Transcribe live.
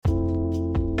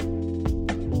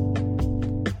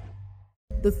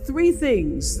The three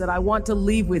things that I want to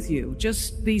leave with you,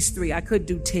 just these three. I could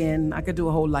do 10, I could do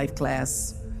a whole life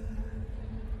class.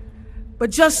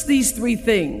 But just these three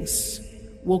things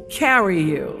will carry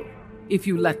you if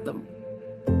you let them.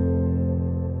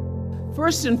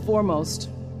 First and foremost,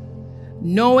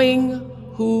 knowing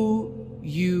who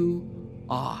you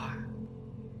are.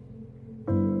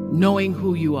 Knowing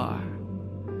who you are.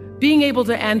 Being able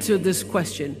to answer this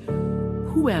question,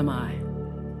 who am I?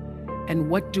 And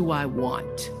what do I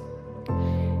want?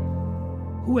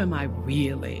 Who am I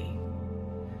really?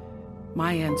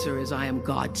 My answer is I am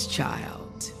God's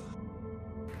child.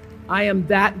 I am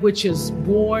that which is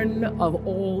born of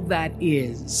all that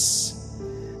is.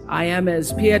 I am,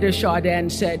 as Pierre de Chardin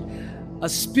said, a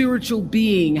spiritual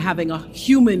being having a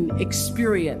human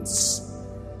experience.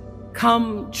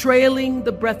 Come trailing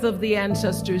the breath of the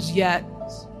ancestors yet,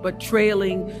 but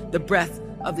trailing the breath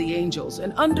of the angels,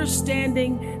 and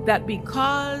understanding that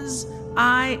because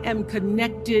I am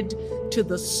connected to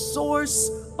the source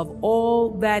of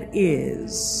all that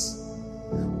is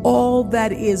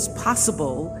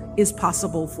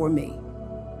possible for me.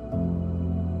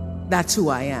 That's who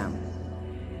I am.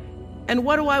 And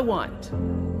what do I want?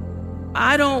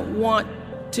 I don't want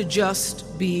to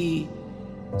just be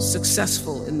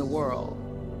successful in the world.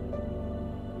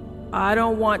 I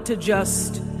don't want to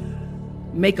just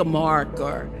make a mark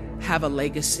or have a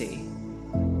legacy.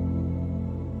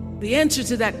 The answer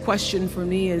to that question for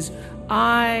me is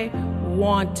I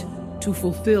want to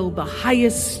fulfill the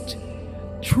highest,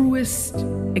 truest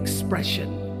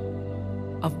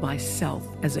expression of myself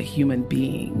as a human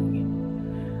being.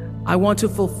 I want to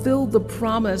fulfill the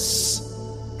promise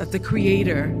that the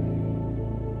Creator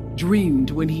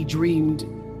dreamed when He dreamed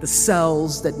the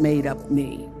cells that made up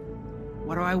me.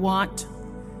 What do I want?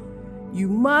 You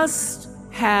must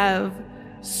have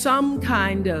some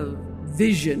kind of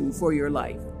vision for your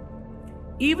life.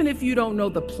 Even if you don't know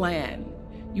the plan,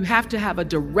 you have to have a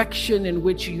direction in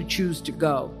which you choose to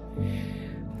go.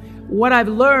 What I've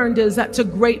learned is that's a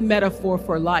great metaphor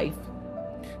for life.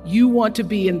 You want to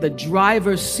be in the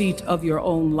driver's seat of your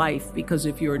own life, because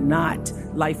if you're not,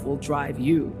 life will drive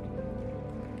you.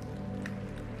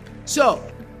 So,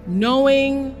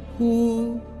 knowing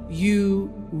who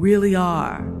you really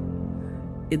are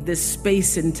in this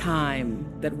space and time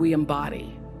that we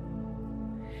embody.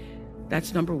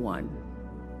 That's number one.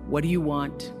 What do you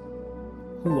want?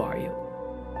 Who are you?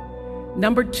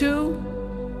 Number two,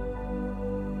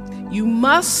 you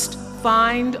must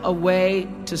find a way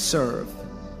to serve.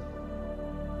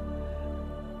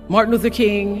 Martin Luther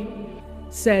King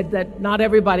said that not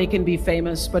everybody can be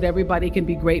famous, but everybody can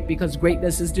be great, because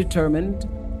greatness is determined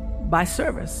by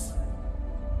service.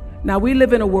 Now, we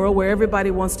live in a world where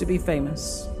everybody wants to be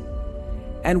famous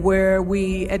and where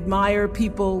we admire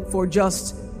people for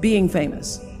just being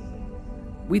famous.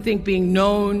 We think being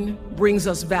known brings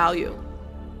us value.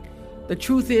 The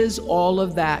truth is, all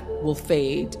of that will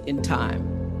fade in time.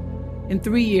 In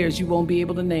 3 years, you won't be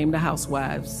able to name the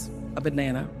housewives of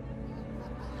Atlanta.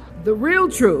 The real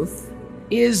truth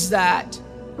is that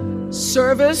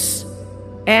service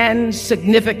and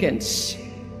significance,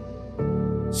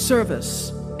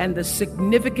 service and the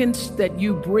significance that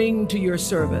you bring to your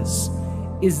service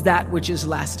is that which is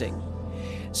lasting.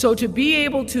 So to be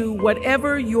able to,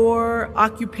 whatever your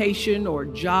occupation or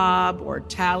job or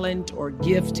talent or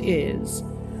gift is,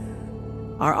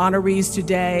 our honorees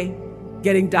today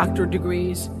getting doctorate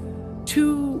degrees,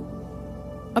 to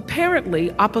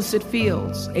apparently opposite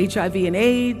fields, HIV and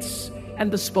AIDS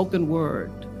and the spoken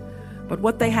word. But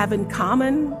what they have in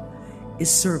common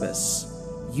is service,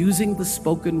 using the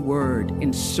spoken word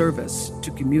in service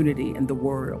to community and the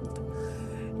world.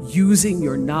 Using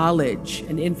your knowledge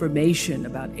and information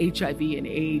about HIV and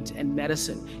AIDS and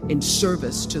medicine in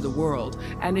service to the world.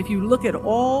 And if you look at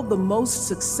all the most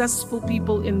successful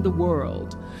people in the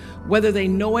world, whether they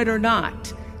know it or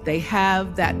not, they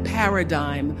have that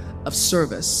paradigm of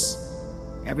service.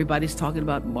 Everybody's talking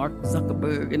about Mark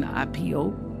Zuckerberg and the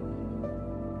IPO.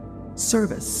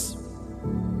 Service.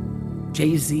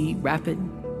 Jay-Z rapping.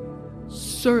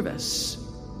 Service.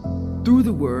 Through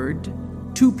the word,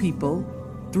 to people,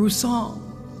 through song.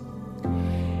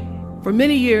 For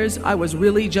many years, I was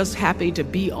really just happy to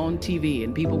be on TV,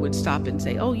 and people would stop and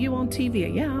say, "Oh, you on TV?"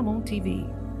 "Yeah, I'm on TV.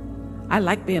 I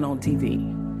like being on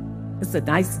TV. It's a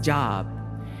nice job."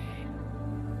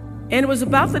 And it was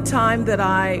about the time that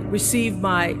I received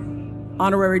my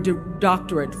honorary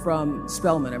doctorate from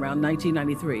Spelman around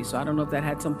 1993. So I don't know if that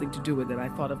had something to do with it. I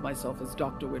thought of myself as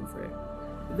Dr. Winfrey.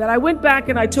 That I went back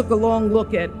and I took a long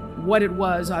look at what it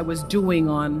was I was doing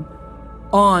on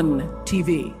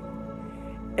TV,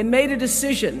 and made a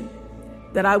decision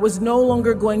that I was no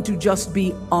longer going to just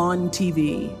be on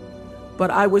TV,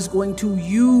 but I was going to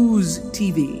use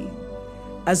TV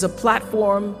as a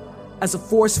platform, as a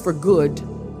force for good,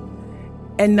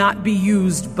 and not be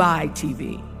used by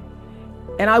TV.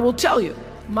 And I will tell you,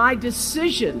 my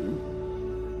decision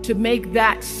to make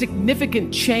that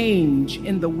significant change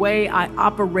in the way I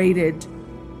operated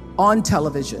on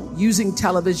television, using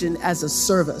television as a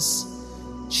service,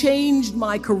 changed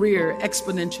my career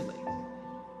exponentially.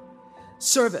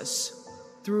 Service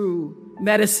through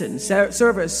medicine,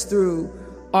 service through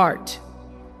art,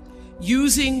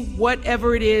 using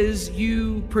whatever it is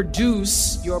you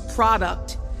produce, your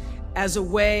product, as a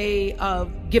way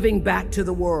of giving back to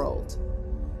the world.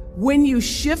 When you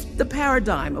shift the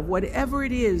paradigm of whatever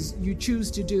it is you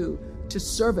choose to do to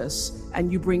service,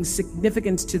 and you bring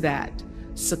significance to that,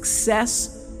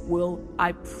 success will,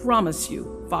 I promise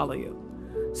you, follow you.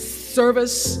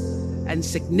 Service and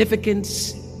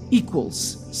significance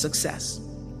equals success.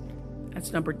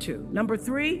 That's number 2. Number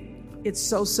 3, it's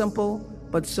so simple,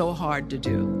 but so hard to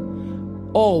do.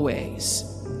 Always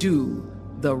do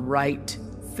the right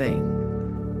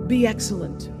thing. Be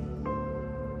excellent.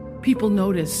 People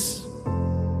notice.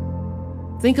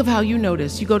 Think of how you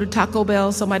notice. You go to Taco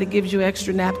Bell, somebody gives you an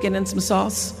extra napkin and some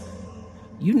sauce.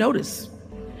 You notice.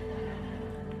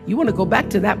 You want to go back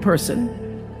to that person,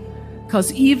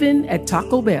 because even at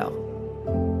Taco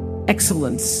Bell,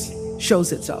 excellence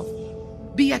shows itself.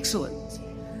 Be excellent.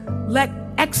 Let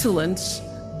excellence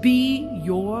be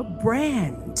your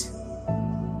brand.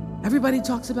 Everybody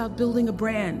talks about building a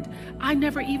brand. I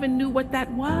never even knew what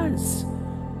that was.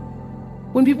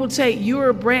 When people say, you're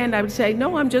a brand, I would say,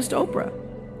 no, I'm just Oprah.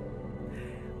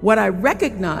 What I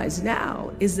recognize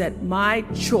now is that my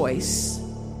choice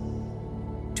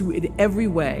to, in every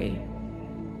way,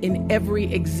 in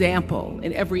every example,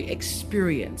 in every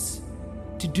experience,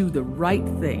 to do the right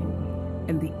thing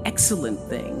and the excellent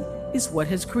thing is what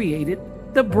has created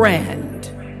the brand.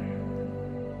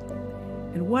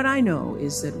 And what I know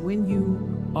is that when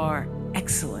you are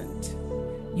excellent,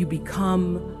 you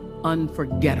become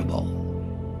unforgettable.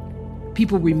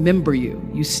 People remember you.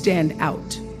 You stand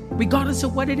out. Regardless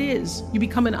of what it is, you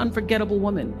become an unforgettable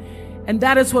woman. And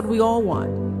that is what we all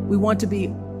want. We want to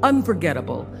be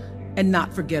unforgettable and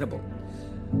not forgettable.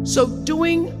 So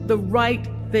doing the right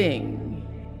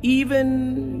thing,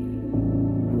 even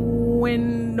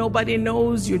when nobody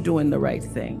knows you're doing the right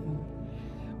thing,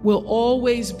 will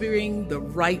always bring the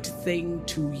right thing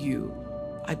to you.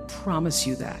 I promise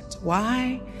you that.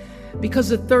 Why? Because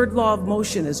the third law of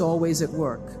motion is always at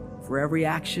work. For every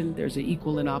action, there's an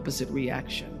equal and opposite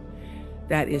reaction.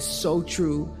 That is so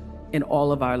true in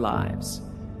all of our lives.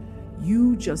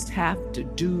 You just have to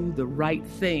do the right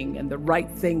thing, and the right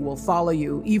thing will follow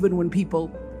you even when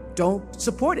people don't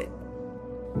support it.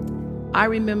 I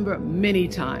remember many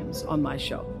times on my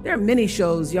show. There are many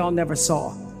shows y'all never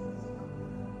saw.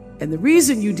 And the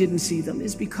reason you didn't see them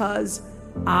is because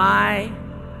I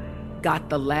got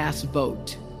the last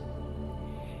vote.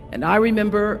 And I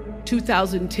remember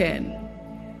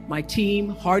 2010, my team,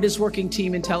 hardest working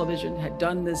team in television, had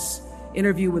done this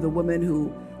interview with a woman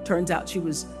who turns out she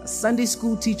was a Sunday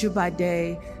school teacher by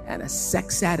day and a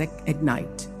sex addict at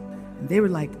night. And they were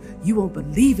like, you won't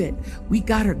believe it. We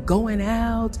got her going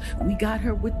out. We got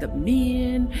her with the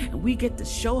men, and we get to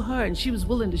show her, and she was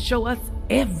willing to show us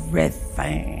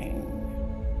everything.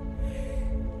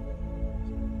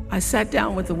 I sat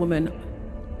down with a woman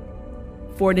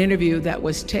for an interview that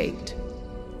was taped.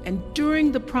 And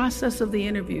during the process of the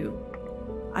interview,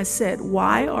 I said,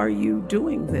 why are you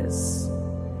doing this?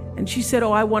 And she said,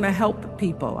 oh, I want to help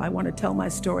people. I want to tell my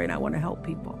story and I want to help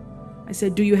people. I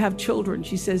said, do you have children?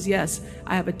 She says, yes,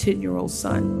 I have a 10-year-old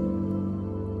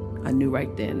son. I knew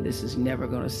right then, this is never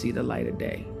going to see the light of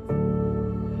day.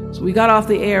 So we got off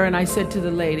the air and I said to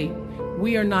the lady,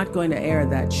 we are not going to air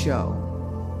that show.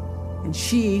 And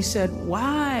she said,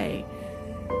 why?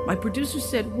 My producer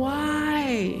said,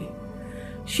 why?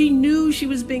 She knew she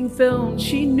was being filmed.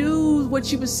 She knew what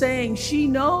she was saying. She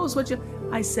knows what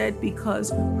I said,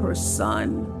 because her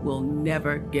son will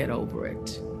never get over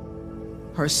it.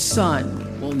 Her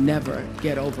son will never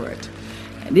get over it.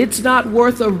 And it's not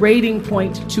worth a rating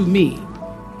point to me.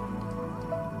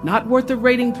 Not worth a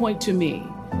rating point to me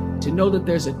to know that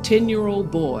there's a 10-year-old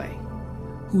boy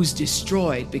who's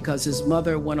destroyed because his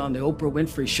mother went on the Oprah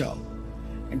Winfrey Show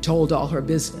and told all her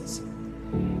business.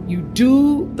 You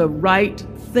do the right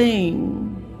thing,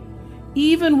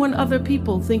 even when other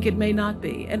people think it may not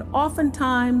be. And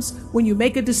oftentimes, when you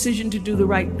make a decision to do the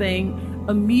right thing,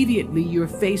 immediately you're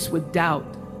faced with doubt.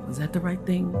 Was that the right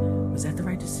thing? Was that the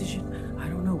right decision? I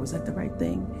don't know. Was that the right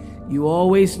thing? You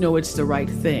always know it's the right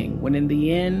thing, when in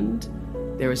the end,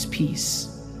 there is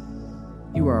peace.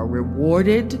 You are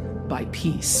rewarded by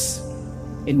peace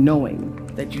in knowing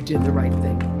that you did the right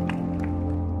thing.